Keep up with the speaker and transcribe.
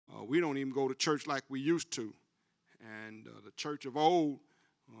we don't even go to church like we used to. And the church of old,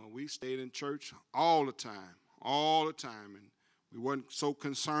 we stayed in church all the time. And we weren't so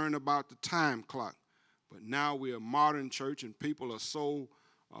concerned about the time clock. But now we're a modern church, and people are so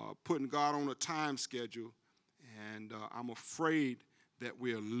putting God on a time schedule. And I'm afraid that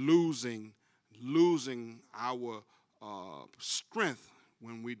we're losing our strength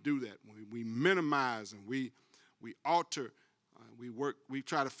when we do that. We minimize and we alter. We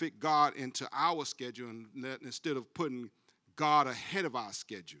try to fit God into our schedule instead of putting God ahead of our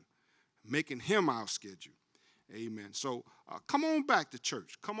schedule, making him our schedule. Amen. So come on back to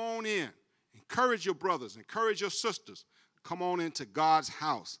church. Come on in. Encourage your brothers. Encourage your sisters. Come on into God's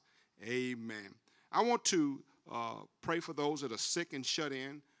house. Amen. I want to pray for those that are sick and shut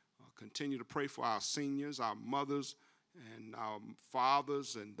in. Continue to pray for our seniors, our mothers, and our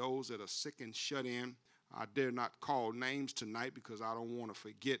fathers, and those that are sick and shut in. I dare not call names tonight because I don't want to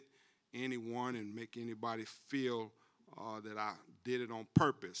forget anyone and make anybody feel that I did it on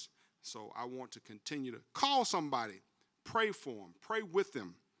purpose. So I want to continue to call somebody, pray for them, pray with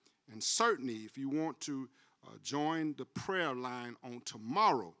them. And certainly if you want to join the prayer line on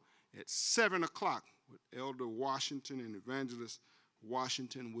tomorrow at 7 o'clock with Elder Washington and Evangelist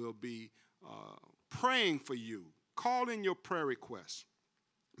Washington will be praying for you. Call in your prayer requests.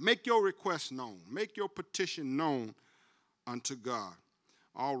 Make your request known. Make your petition known unto God.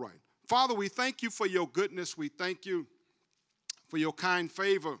 All right. Father, we thank you for your goodness. We thank you for your kind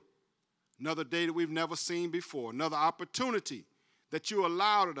favor. Another day that we've never seen before. Another opportunity that you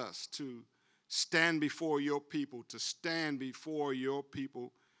allowed us to stand before your people,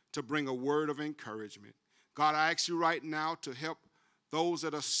 to bring a word of encouragement. God, I ask you right now to help those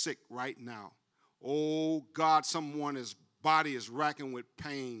that are sick right now. Oh, God, someone's body is racking with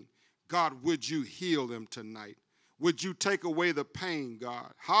pain. God, would you heal them tonight? Would you take away the pain,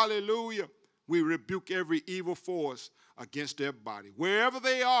 God? Hallelujah. We rebuke every evil force against their body. Wherever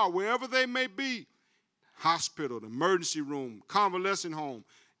they are, wherever they may be, hospital, the emergency room, convalescent home,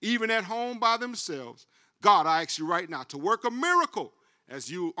 even at home by themselves, God, I ask you right now to work a miracle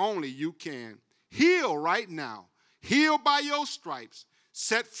as only you can. Heal right now. Heal by your stripes.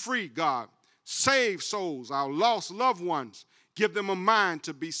 Set free, God. Save souls, our lost loved ones. Give them a mind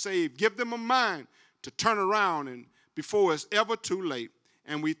to be saved. Give them a mind to turn around and before it's ever too late.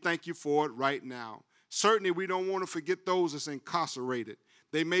 And we thank you for it right now. Certainly we don't want to forget those that's incarcerated.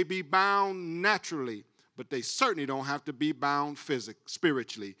 They may be bound naturally, but they certainly don't have to be bound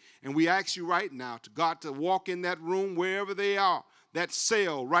spiritually. And we ask you right now to God to walk in that room wherever they are, that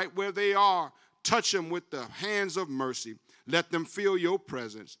cell right where they are. Touch them with the hands of mercy. Let them feel your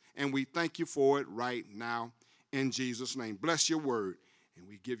presence. And we thank you for it right now in Jesus' name. Bless your word. And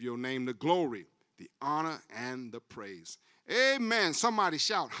we give your name the glory, the honor, and the praise. Amen. Somebody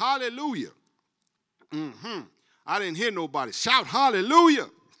shout hallelujah. I didn't hear nobody. Shout hallelujah.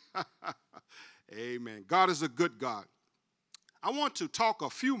 Amen. God is a good God. I want to talk a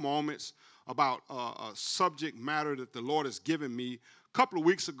few moments about a subject matter that the Lord has given me. A couple of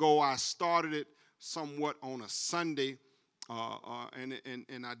weeks ago, I started it somewhat on a Sunday,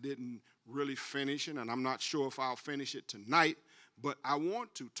 and I didn't really finish it, and I'm not sure if I'll finish it tonight, but I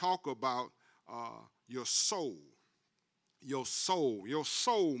want to talk about your soul. Your soul. Your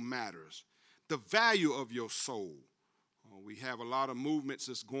soul matters. The value of your soul. We have a lot of movements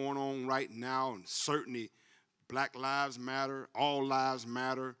that's going on right now, and certainly Black Lives Matter, all lives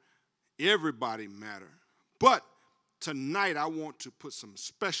matter, everybody matter. But tonight I want to put some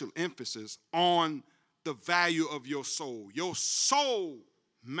special emphasis on the value of your soul. Your soul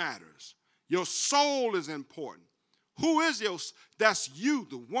matters. Your soul is important. Who is yours? That's you,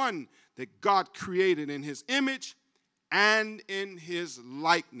 the one that God created in his image and in his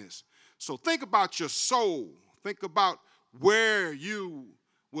likeness. So think about your soul. Think about where you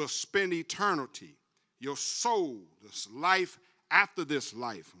will spend eternity. Your soul, this life after this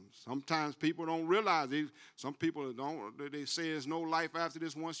life. Sometimes people don't realize it. Some people don't. They say there's no life after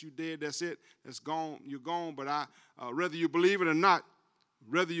this. Once you're dead, that's it. It's gone. You're gone. But whether you believe it or not,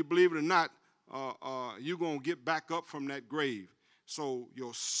 you're going to get back up from that grave. So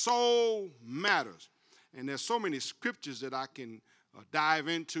your soul matters. And there's so many scriptures that I can dive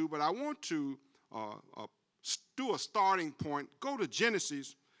into, but I want to do a starting point. Go to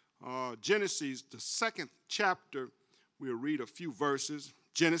Genesis, the second chapter. We'll read a few verses.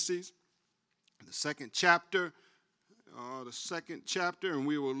 Genesis, the second chapter, and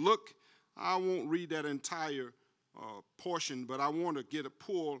we will look. I won't read that entire portion, but I want to get a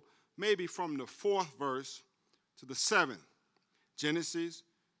pull maybe from the 4th verse to the 7th. Genesis,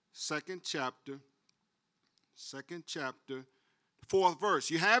 second chapter, the 4th verse.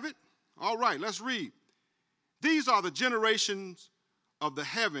 You have it? All right, let's read. These are the generations of the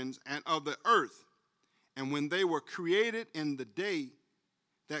heavens and of the earth, and when they were created in the day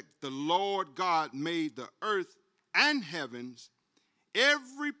that the Lord God made the earth and heavens,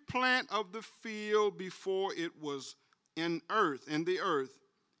 every plant of the field before it was in the earth, and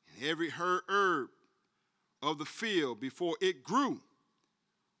every herb of the field before it grew.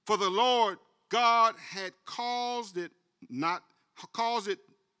 For the Lord God had caused it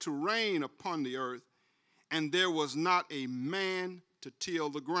to rain upon the earth, and there was not a man to till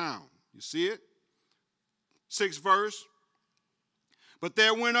the ground. You see it? 6th verse. But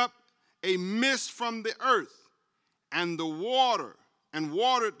there went up a mist from the earth, and watered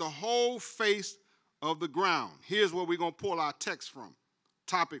the whole face of the ground. Here's where we're going to pull our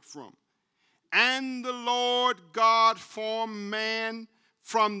topic from. And the Lord God formed man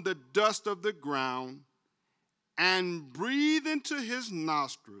from the dust of the ground, and breathed into his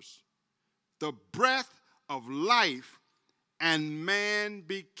nostrils the breath of life, and man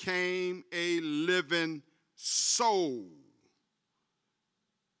became a living soul.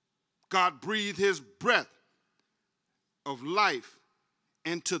 God breathed his breath of life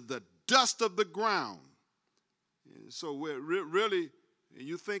into the dust of the ground. And so we're really,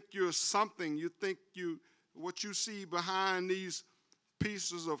 you think you're something, you think what you see behind these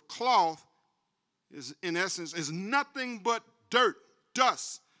pieces of cloth is, in essence, is nothing but dirt,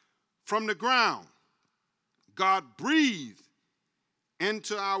 dust from the ground. God breathed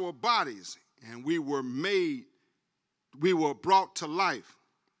into our bodies, and we were brought to life.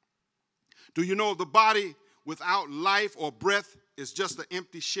 Do you know the body without life or breath is just an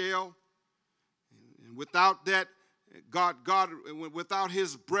empty shell? And without that, God, without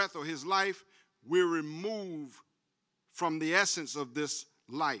his breath or his life, we're removed from the essence of this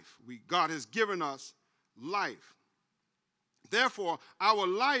life. God has given us life. Therefore, our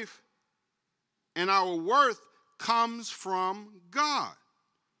life and our worth comes from God,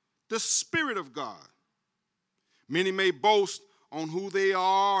 the Spirit of God. Many may boast on who they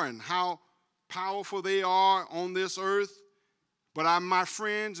are and how powerful they are on this earth, but my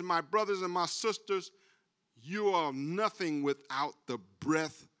friends and my brothers and my sisters, you are nothing without the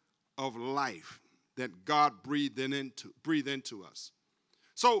breath of life that God breathed into us.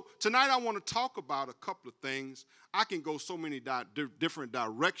 So tonight I want to talk about a couple of things. I can go so many different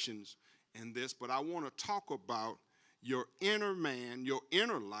directions in this, but I want to talk about your inner man, your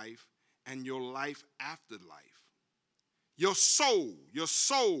inner life, and your life after life. Your soul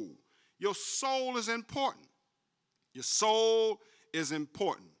is important. Your soul is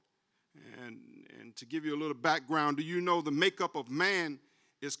important. And to give you a little background, do you know the makeup of man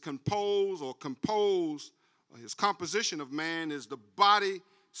is his composition of man is the body,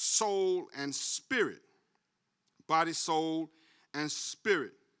 soul, and spirit. Body, soul, and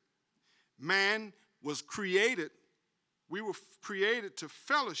spirit. Man was created, we were created to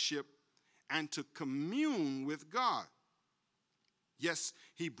fellowship and to commune with God. Yes,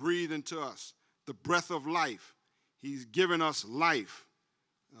 he breathed into us the breath of life. He's given us life,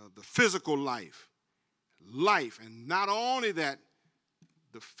 the physical life. And not only that,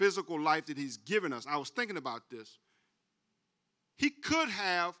 the physical life that he's given us. I was thinking about this. He could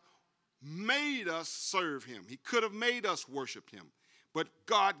have made us serve him. He could have made us worship him. But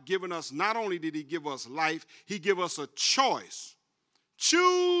God given us, not only did he give us life, he gave us a choice.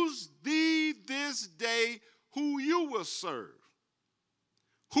 Choose thee this day who you will serve.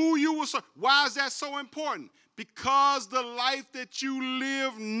 Who you will serve. Why is that so important? Because the life that you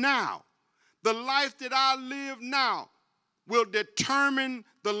live now, the life that I live now, will determine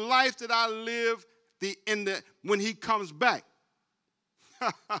the life that I live when he comes back.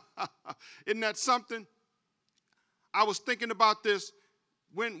 Isn't that something? I was thinking about this.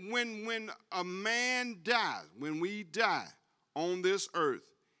 When a man dies, when we die on this earth,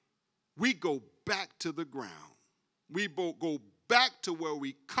 we go back to the ground. We go back to where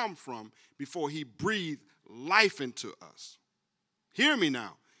we come from before he breathed life into us. Hear me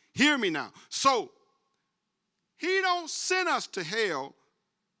now. Hear me now. So, he don't send us to hell,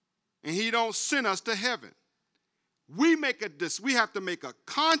 and he don't send us to heaven. We have to make a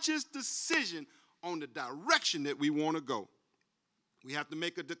conscious decision on the direction that we want to go. We have to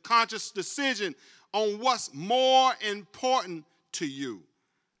make a conscious decision on what's more important to you.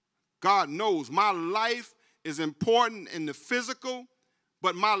 God knows my life is important in the physical,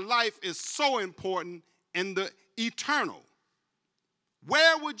 but my life is so important in the eternal.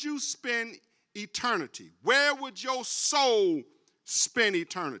 Where would you spend eternity? Where would your soul spend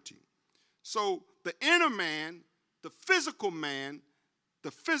eternity? So the inner man, the physical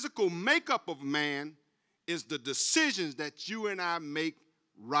makeup of man is the decisions that you and I make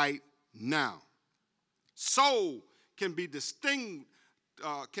right now. Soul can be distinguished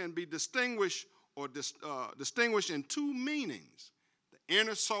in two meanings. The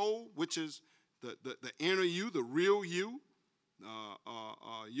inner soul, which is the inner you, the real you,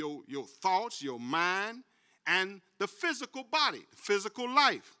 your thoughts, your mind, and the physical body, the physical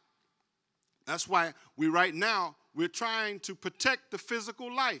life. That's why we're trying to protect the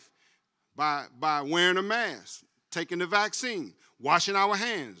physical life by wearing a mask, taking the vaccine, washing our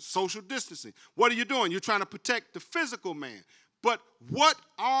hands, social distancing. What are you doing? You're trying to protect the physical man. But what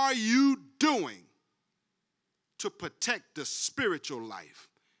are you doing to protect the spiritual life?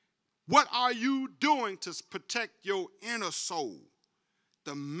 What are you doing to protect your inner soul,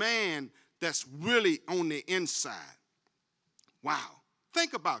 the man that's really on the inside? Wow.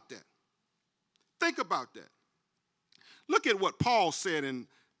 Think about that. Think about that. Look at what Paul said in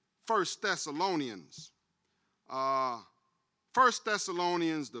 1 Thessalonians. 1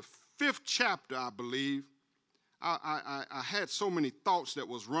 Thessalonians, the 5th chapter, I believe. I had so many thoughts that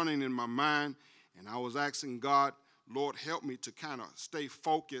was running in my mind, and I was asking God, Lord, help me to kind of stay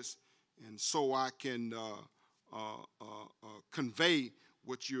focused, and so I can convey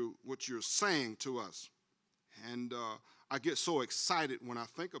what you're saying to us. And I get so excited when I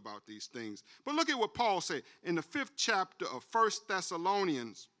think about these things. But look at what Paul said in the 5th chapter of 1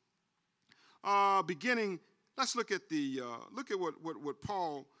 Thessalonians, beginning. Let's look at what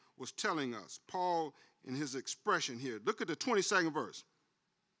Paul was telling us. Paul, in his expression here, look at the 22nd verse.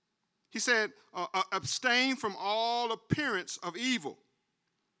 He said, abstain from all appearance of evil,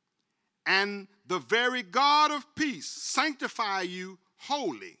 and the very God of peace sanctify you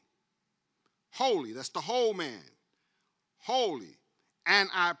wholly. Holy, that's the whole man. Holy. And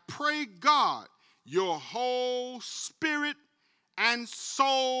I pray God, your whole spirit and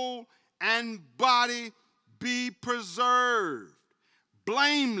soul and body be preserved,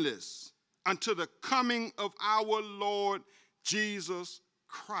 blameless unto the coming of our Lord Jesus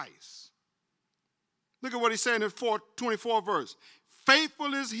Christ. Look at what he said in the 24th verse.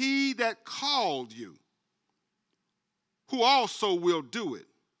 Faithful is he that called you, who also will do it.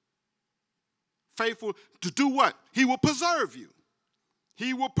 Faithful to do what? He will preserve you.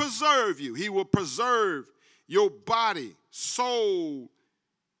 He will preserve you. He will preserve your body, soul,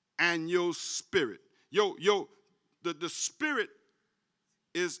 and your spirit. The spirit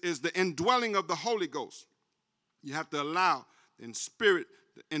is the indwelling of the Holy Ghost. You have to allow the spirit,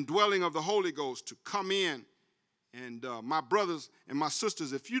 the indwelling of the Holy Ghost to come in. And my brothers and my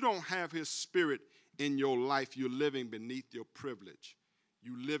sisters, if you don't have his spirit in your life, you're living beneath your privilege.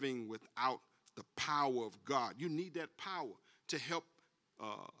 You're living without the power of God. You need that power to help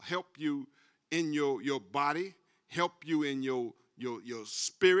you in your body, help you in your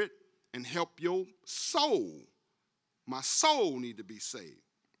spirit, and help your soul. My soul need to be saved.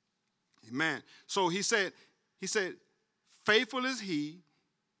 Amen. So he said, faithful is he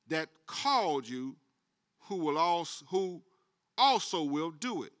that called you, who also will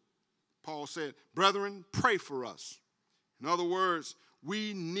do it. Paul said, brethren, pray for us. In other words,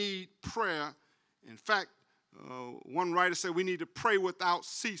 we need prayer. In fact, one writer said we need to pray without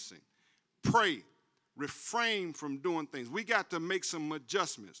ceasing. Pray. Refrain from doing things. We got to make some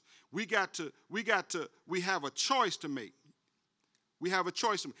adjustments. We have a choice to make. We have a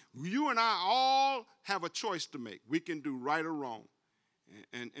choice to make. You and I all have a choice to make. We can do right or wrong.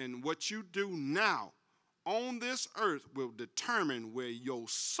 And what you do now on this earth will determine where your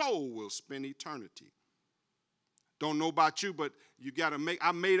soul will spend eternity. Don't know about you, but you got to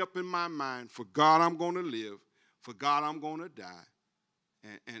I made up in my mind, for God I'm going to live, for God I'm going to die,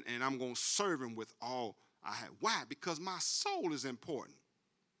 and I'm going to serve him with all I have. Why? Because my soul is important.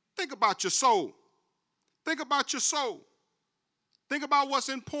 Think about your soul. Think about your soul. Think about what's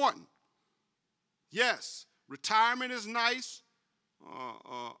important. Yes, retirement is nice.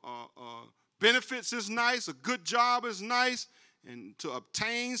 Benefits is nice. A good job is nice. And to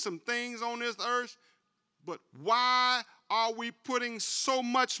obtain some things on this earth. But why are we putting so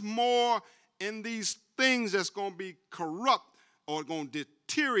much more in these things that's going to be corrupt or going to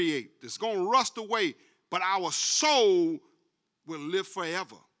deteriorate? It's going to rust away. But our soul will live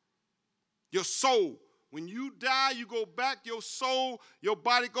forever. Your soul. When you die, you go back, your soul, your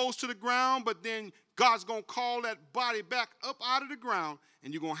body goes to the ground, but then God's going to call that body back up out of the ground,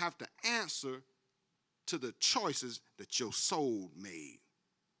 and you're going to have to answer to the choices that your soul made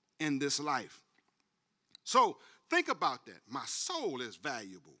in this life. So think about that. My soul is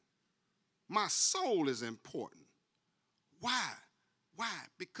valuable. My soul is important. Why? Why?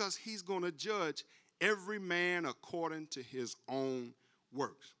 Because he's going to judge every man according to his own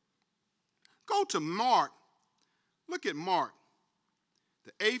works. Go to Mark Look at Mark,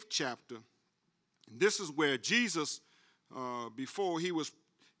 the 8th chapter. And this is where Jesus, before he was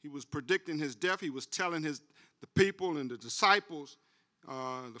predicting his death, he was telling the people and the disciples,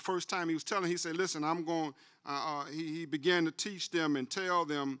 the first time he was telling, he said, listen, he began to teach them and tell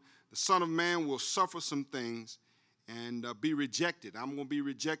them the Son of Man will suffer some things and be rejected. I'm going to be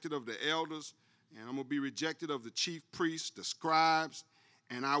rejected of the elders, and I'm going to be rejected of the chief priests, the scribes,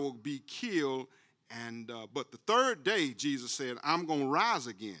 and I will be killed. But the third day, Jesus said, I'm going to rise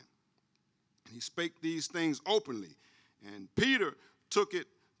again. And he spake these things openly. And Peter took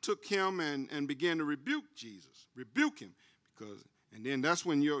him and began to rebuke him. And then that's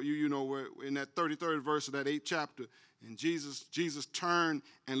when you know, we're in that 33rd verse of that 8th chapter, and Jesus turned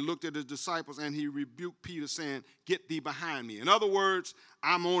and looked at his disciples, and he rebuked Peter, saying, get thee behind me. In other words,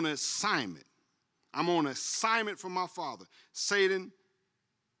 I'm on assignment. I'm on assignment from my Father. Satan,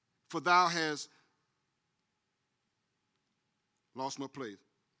 for thou hast lost my place.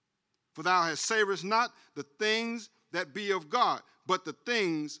 For thou hast savorest not the things that be of God, but the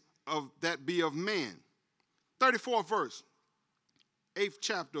things that be of man. 34th verse, 8th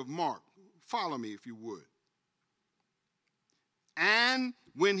chapter of Mark. Follow me if you would. And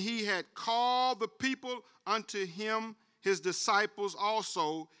when he had called the people unto him, his disciples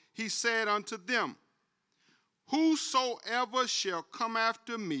also, he said unto them, whosoever shall come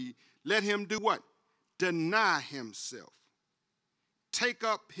after me, let him do what? Deny himself. Take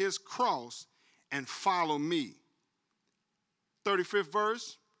up his cross and follow me. 35th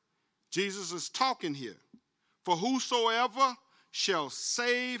verse, Jesus is talking here. For whosoever shall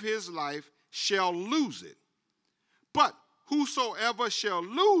save his life shall lose it. But whosoever shall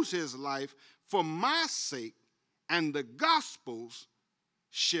lose his life for my sake and the gospel's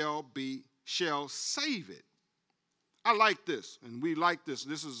shall save it. I like this, and we like this.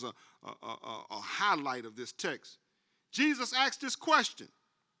 This is a highlight of this text. Jesus asked this question: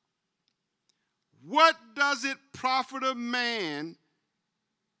 what does it profit a man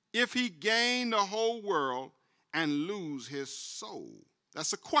if he gain the whole world and lose his soul?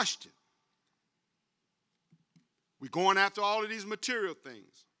 That's a question. We're going after all of these material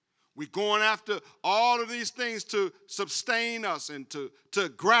things. We're going after all of these things to sustain us and to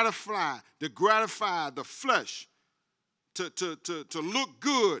gratify the flesh, to look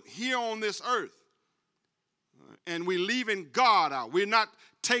good here on this earth. And we're leaving God out. We're not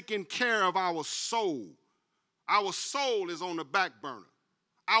taking care of our soul. Our soul is on the back burner.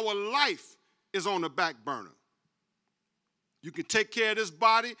 Our life is on the back burner. You can take care of this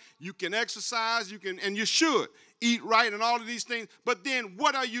body, you can exercise, and you should eat right and all of these things. But then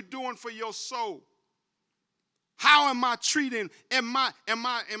what are you doing for your soul? How am I treating? Am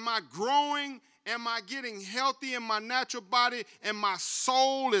I growing? Am I getting healthy in my natural body? And my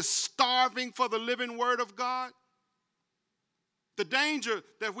soul is starving for the living word of God? The danger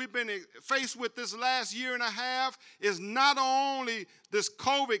that we've been faced with this last year and a half is not only this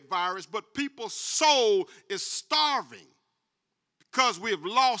COVID virus, but people's soul is starving because we have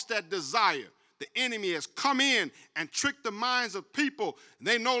lost that desire. The enemy has come in and tricked the minds of people. And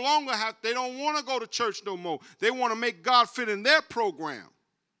they no longer they don't want to go to church no more. They want to make God fit in their program.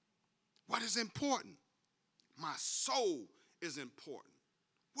 What is important? My soul is important.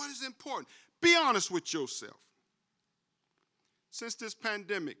 What is important? Be honest with yourself. Since this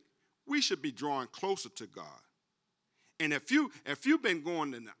pandemic, we should be drawing closer to God. And if you've been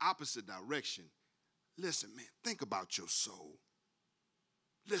going in the opposite direction, listen, man, think about your soul.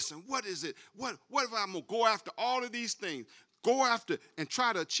 Listen, what is it? What if I'm going to go after all of these things, go after and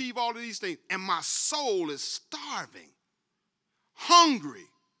try to achieve all of these things, and my soul is starving, hungry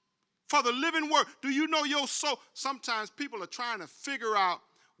for the living word? Do you know your soul? Sometimes people are trying to figure out,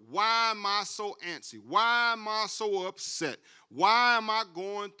 why am I so antsy? Why am I so upset? Why am I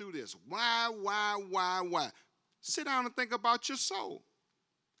going through this? Why? Sit down and think about your soul.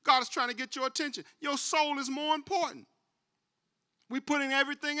 God is trying to get your attention. Your soul is more important. We're putting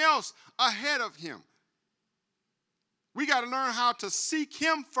everything else ahead of him. We got to learn how to seek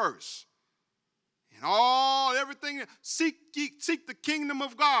him first. And everything, seek the kingdom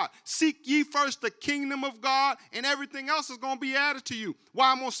of God. Seek ye first the kingdom of God, and everything else is going to be added to you.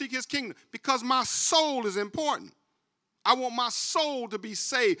 Why I'm going to seek his kingdom? Because my soul is important. I want my soul to be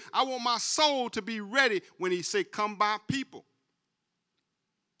saved. I want my soul to be ready when he say, come by people.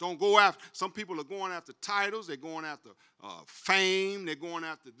 Don't go after, some people are going after titles, they're going after fame, they're going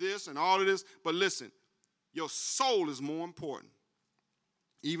after this and all of this. But listen, your soul is more important.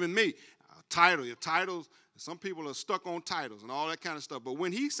 Even me, your titles, some people are stuck on titles and all that kind of stuff. But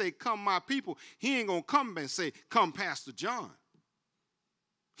when he say, come my people, he ain't going to come and say, come Pastor John.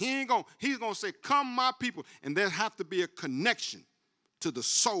 He's going to say, come my people. And there have to be a connection to the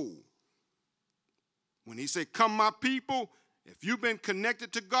soul. When he say, come my people, if you've been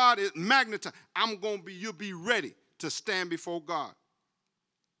connected to God, it magnetized. You'll be ready to stand before God.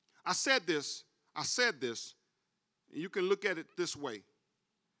 I said this, and you can look at it this way.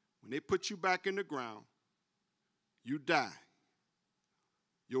 When they put you back in the ground, you die.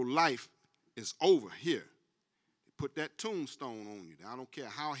 Your life is over here. They put that tombstone on you. I don't care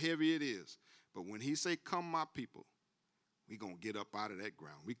how heavy it is. But when he say, come my people, we're going to get up out of that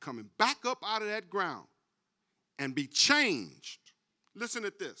ground. We're coming back up out of that ground and be changed. Listen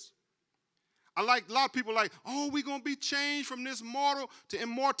to this. A lot of people like, oh, we're going to be changed from this mortal to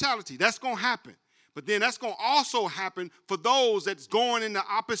immortality. That's going to happen. But then that's going to also happen for those that's going in the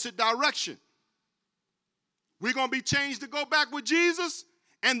opposite direction. We're going to be changed to go back with Jesus,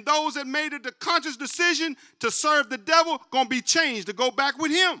 and those that made the conscious decision to serve the devil going to be changed to go back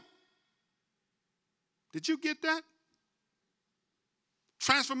with him. Did you get that?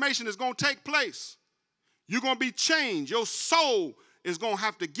 Transformation is going to take place. You're going to be changed. Your soul is going to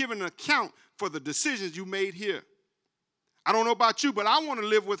have to give an account for the decisions you made here. I don't know about you, but I want to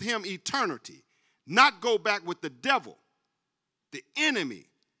live with him eternity, not go back with the devil, the enemy.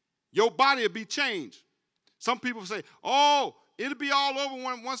 Your body will be changed. Some people say, oh, it'll be all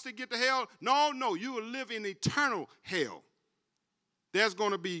over once they get to hell. No, you will live in eternal hell. There's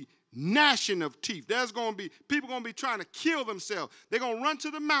going to be gnashing of teeth. There's going to be people going to be trying to kill themselves. They're going to run to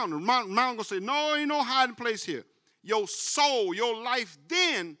the mountain. The mountain going to say, no, ain't no hiding place here. Your soul, your life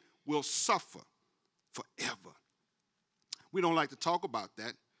then will suffer forever. We don't like to talk about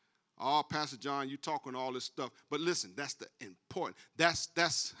that. Oh, Pastor John, you talking all this stuff. But listen, that's the important.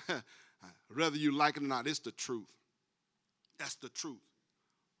 That's whether you like it or not, it's the truth. That's the truth.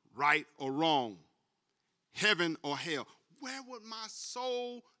 Right or wrong, heaven or hell. Where would my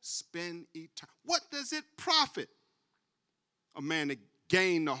soul spend eternity? What does it profit a man to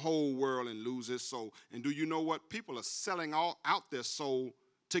gain the whole world and lose his soul? And do you know what? People are selling out their soul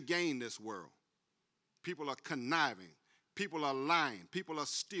to gain this world. People are conniving. People are lying. People are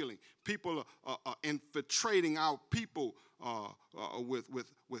stealing. People are infiltrating our people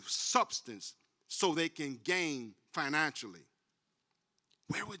with substance so they can gain financially.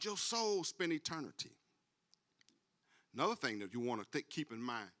 Where would your soul spend eternity? Another thing that you want to keep in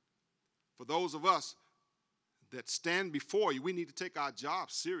mind, for those of us that stand before you, we need to take our job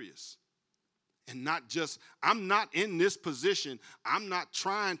serious. And not just, I'm not in this position. I'm not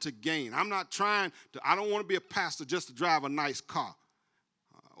trying to gain. I don't want to be a pastor just to drive a nice car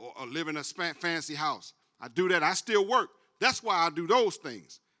or live in a fancy house. I do that. I still work. That's why I do those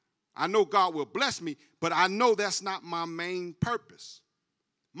things. I know God will bless me, but I know that's not my main purpose.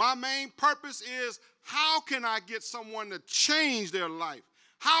 My main purpose is, how can I get someone to change their life?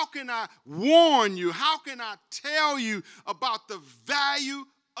 How can I warn you? How can I tell you about the value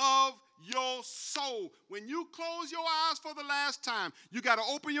of your soul? When you close your eyes for the last time, you got to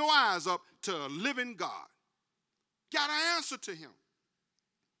open your eyes up to a living God. Got to answer to him.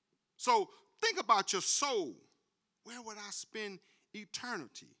 So think about your soul. Where would I spend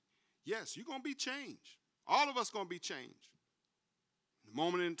eternity? Yes, you're going to be changed. All of us going to be changed. The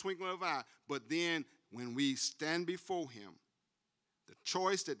moment in the twinkling of an eye. But then when we stand before him, the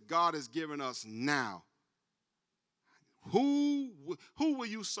choice that God has given us now, who will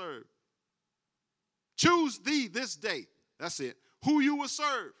you serve? Choose thee this day. That's it. Who you will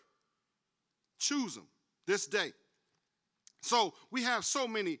serve. Choose them this day. So we have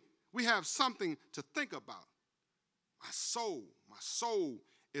something to think about. My soul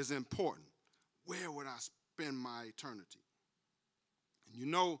is important. Where would I spend my eternity? And you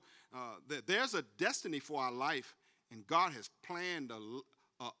know that there's a destiny for our life, and God has planned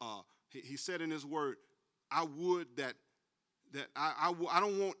he said in his word, I would that I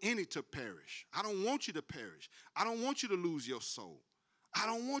don't want any to perish. I don't want you to perish. I don't want you to lose your soul. I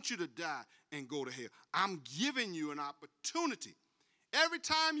don't want you to die and go to hell. I'm giving you an opportunity. Every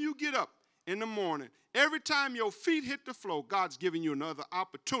time you get up in the morning, every time your feet hit the floor, God's giving you another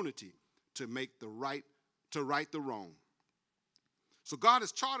opportunity to make right the wrong. So God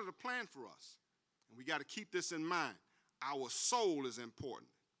has charted a plan for us, and we got to keep this in mind. Our soul is important.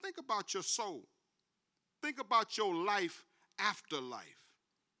 Think about your soul. Think about your life after life.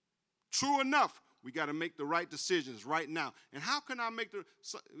 True enough, we got to make the right decisions right now. And how can I make you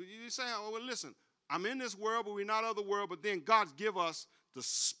say, oh, well, listen, I'm in this world, but we're not of the world. But then God's give us the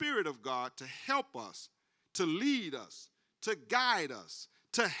Spirit of God to help us, to lead us, to guide us,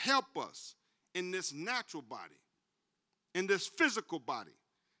 to help us in this natural body, in this physical body,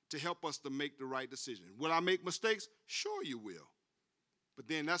 to help us to make the right decision. Will I make mistakes? Sure you will. But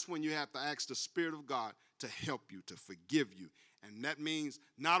then that's when you have to ask the Spirit of God to help you, to forgive you. And that means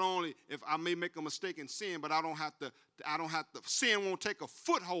not only if I may make a mistake in sin, but I don't have to, sin won't take a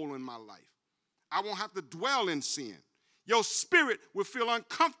foothold in my life. I won't have to dwell in sin. Your spirit will feel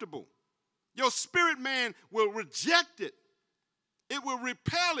uncomfortable. Your spirit man will reject it. It will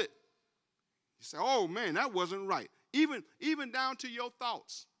repel it. You say, oh man, that wasn't right. Even down to your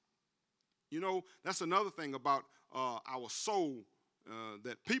thoughts. You know, that's another thing about our soul,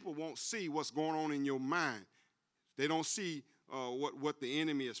 that people won't see what's going on in your mind. They don't see what the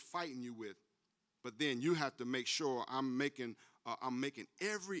enemy is fighting you with. But then you have to make sure I'm making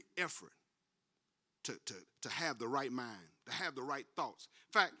every effort to have the right mind, to have the right thoughts.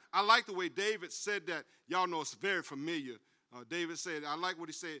 In fact, I like the way David said that. Y'all know it's very familiar. David said, I like what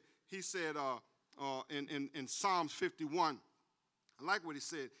he said. He said in Psalms 51, I like what he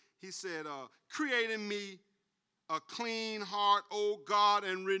said. He said, create in me a clean heart, O God,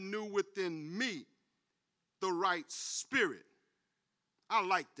 and renew within me the right spirit. I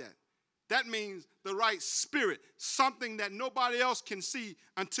like that. That means the right spirit, something that nobody else can see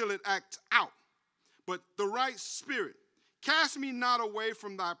until it acts out. But the right spirit. Cast me not away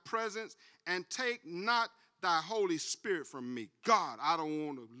from thy presence, and take not thy Holy Spirit from me. God, I don't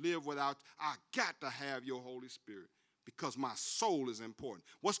want to live without, I got to have your Holy Spirit because my soul is important.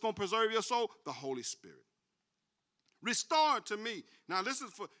 What's going to preserve your soul? The Holy Spirit. Restore it to me. Now this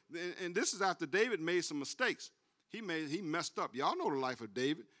is after David made some mistakes. He messed up. Y'all know the life of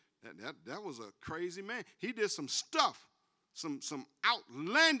David. That was a crazy man. He did some stuff, some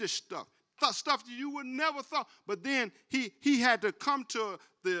outlandish stuff that you would never thought. But then he had to come to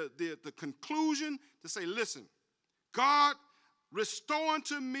the conclusion to say, listen, God, restore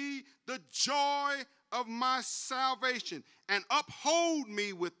unto me the joy of my salvation and uphold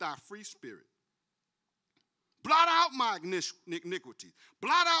me with thy free spirit. Blot out my iniquities.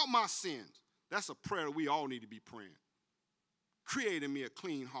 Blot out my sins. That's a prayer we all need to be praying. Create in me a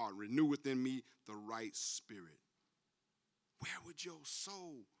clean heart. Renew within me the right spirit. Where would your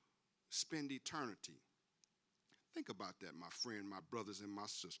soul spend eternity? Think about that, my friend, my brothers and my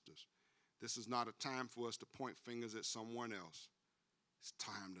sisters. This is not a time for us to point fingers at someone else. It's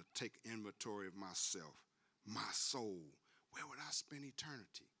time to take inventory of myself, my soul. Where would I spend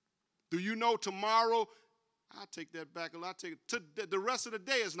eternity? Do you know tomorrow? I'll take that back a lot. The rest of the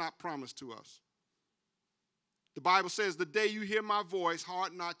day is not promised to us. The Bible says, the day you hear my voice,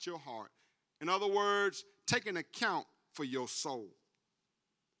 harden not your heart. In other words, take an account for your soul.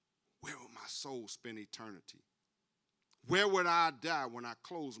 Where will my soul spend eternity? Where would I die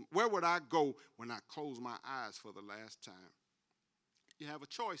where would I go when I close my eyes for the last time? You have a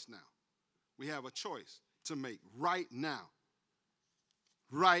choice now. We have a choice to make right now.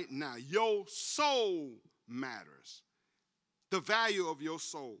 Right now. Your soul matters. The value of your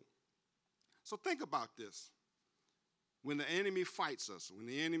soul. So think about this. When the enemy fights us, when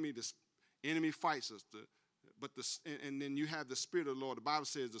the enemy fights us, and then you have the Spirit of the Lord. The Bible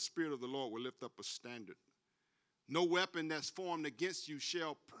says the Spirit of the Lord will lift up a standard. No weapon that's formed against you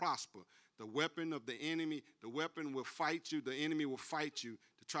shall prosper. The weapon of the enemy, the weapon will fight you. The enemy will fight you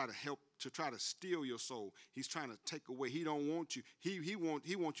to try to steal your soul. He's trying to take away. He don't want you. He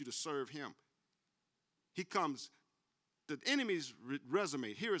wants you to serve him. He comes. The enemy's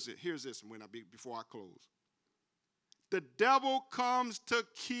resume. Here's this. Before I close. The devil comes to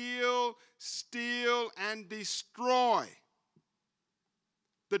kill, steal, and destroy.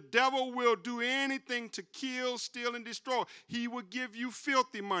 The devil will do anything to kill, steal, and destroy. He will give you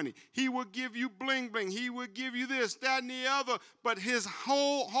filthy money. He will give you bling bling. He will give you this, that, and the other. But his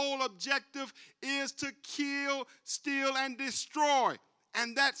whole objective is to kill, steal, and destroy.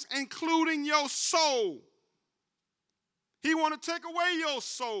 And that's including your soul. He want to take away your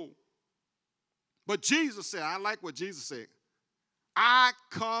soul. But Jesus said, I like what Jesus said. I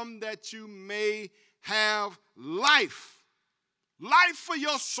come that you may have life. Life for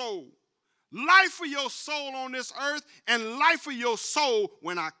your soul. Life for your soul on this earth, and life for your soul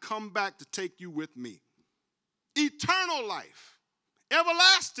when I come back to take you with me. Eternal life.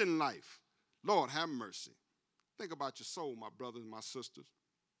 Everlasting life. Lord, have mercy. Think about your soul, my brothers and my sisters.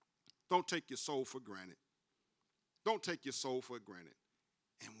 Don't take your soul for granted. Don't take your soul for granted.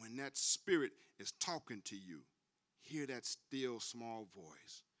 And when that spirit is talking to you, hear that still small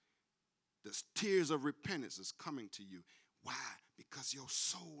voice. The tears of repentance is coming to you. Why? Because your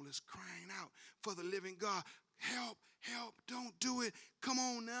soul is crying out for the living God. Help, help, don't do it. Come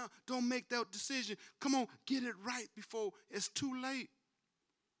on now, don't make that decision. Come on, get it right before it's too late.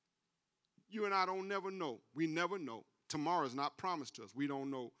 You and I don't never know. We never know. Tomorrow is not promised to us. We don't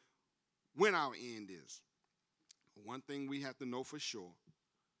know when our end is. But one thing we have to know for sure,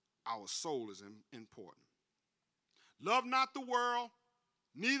 our soul is important. Love not the world,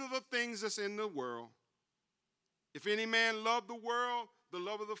 neither the things that's in the world. If any man love the world, the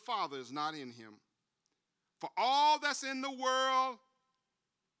love of the Father is not in him. For all that's in the world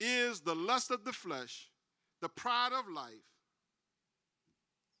is the lust of the flesh, the pride of life.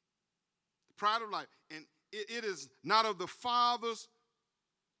 The pride of life. And it is not of the Father's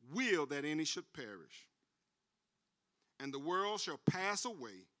will that any should perish. And the world shall pass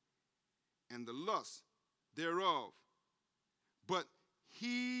away, and the lust thereof. But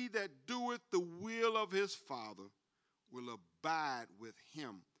he that doeth the will of his Father will abide with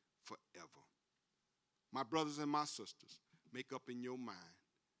him forever. My brothers and my sisters, make up in your mind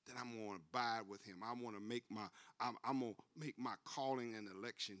that I'm going to abide with him. I'm going to make my calling and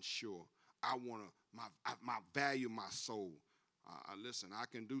election sure. I want to value my soul. Listen, I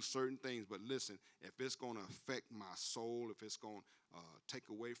can do certain things, but listen, if it's going to affect my soul, if it's going to take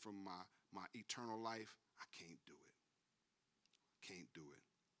away from my eternal life, I can't do it. Can't do it.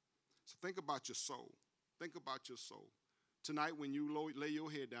 So think about your soul. Think about your soul. Tonight when you lay your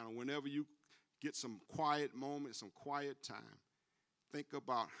head down, whenever you get some quiet moments, some quiet time, think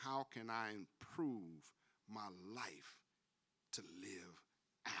about how can I improve my life to live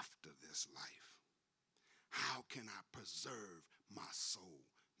after this life? How can I preserve my soul?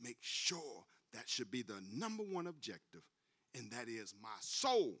 Make sure that should be the number one objective, and that is my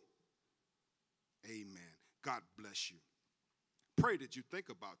soul. Amen. God bless you. Pray that you think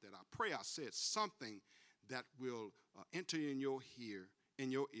about that. I pray I said something that will enter in your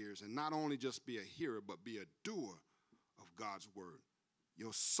ears, and not only just be a hearer, but be a doer of God's word.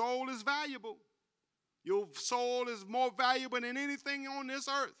 Your soul is valuable. Your soul is more valuable than anything on this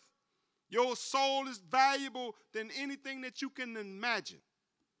earth. Your soul is valuable than anything that you can imagine.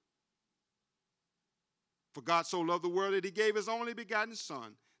 For God so loved the world that he gave his only begotten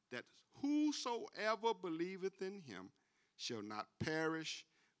Son, that whosoever believeth in him shall not perish,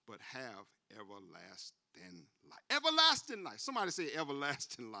 but have everlasting life. Everlasting life. Somebody say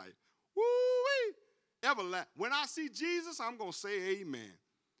everlasting life. Woo-wee. When I see Jesus, I'm going to say amen.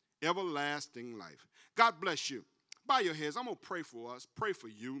 Everlasting life. God bless you. Bow your heads. I'm going to pray for us. Pray for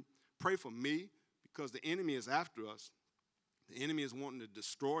you. Pray for me, because the enemy is after us. The enemy is wanting to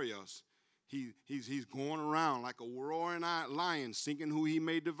destroy us. He's going around like a roaring lion, seeking who he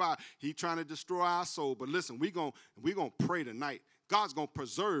may devour. He's trying to destroy our soul. But listen, we're gonna pray tonight. God's going to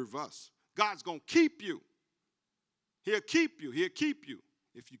preserve us. God's going to keep you. He'll keep you. He'll keep you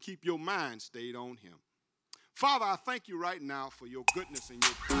if you keep your mind stayed on him. Father, I thank you right now for your goodness and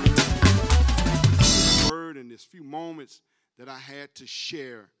your kindness. Word in this few moments that I had to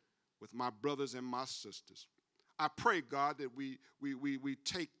share with my brothers and my sisters. I pray, God, that we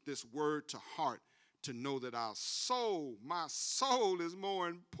take this word to heart to know that our soul, my soul, is more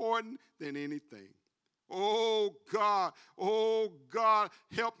important than anything. Oh, God,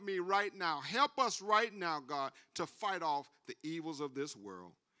 help me right now. Help us right now, God, to fight off the evils of this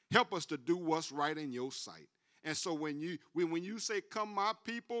world. Help us to do what's right in your sight. And so when you say, come my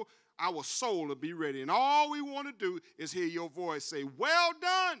people, our soul will be ready. And all we want to do is hear your voice say, well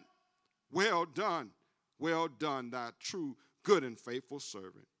done. Well done, well done, thy true, good, and faithful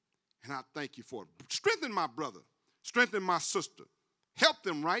servant. And I thank you for it. Strengthen my brother. Strengthen my sister. Help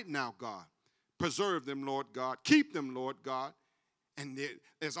them right now, God. Preserve them, Lord God. Keep them, Lord God. And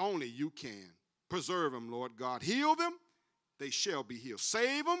as only you can. Preserve them, Lord God. Heal them. They shall be healed.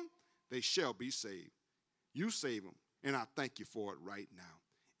 Save them. They shall be saved. You save them. And I thank you for it right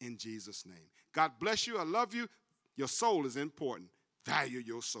now. In Jesus' name. God bless you. I love you. Your soul is important. Value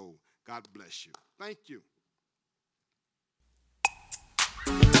your soul. God bless you. Thank you.